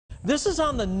This is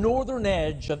on the northern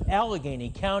edge of Allegheny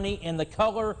County, and the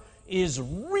color is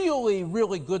really,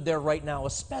 really good there right now,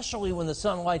 especially when the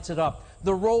sun lights it up.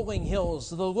 The rolling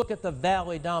hills, the look at the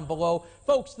valley down below.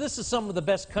 Folks, this is some of the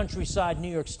best countryside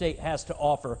New York State has to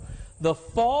offer. The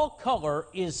fall color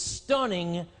is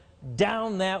stunning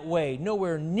down that way.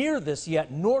 Nowhere near this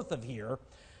yet north of here.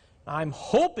 I'm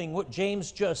hoping what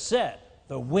James just said,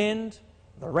 the wind,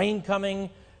 the rain coming,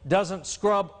 doesn't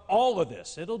scrub all of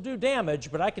this. It'll do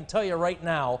damage, but I can tell you right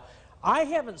now, I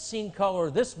haven't seen color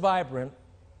this vibrant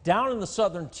down in the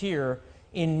southern tier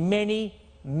in many,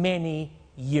 many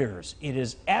years. It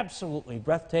is absolutely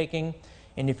breathtaking.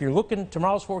 And if you're looking,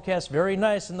 tomorrow's forecast, very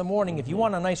nice in the morning. If you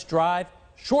want a nice drive,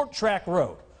 short track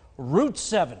road, Route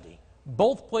 70,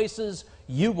 both places,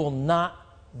 you will not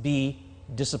be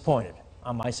disappointed,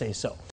 I might say so.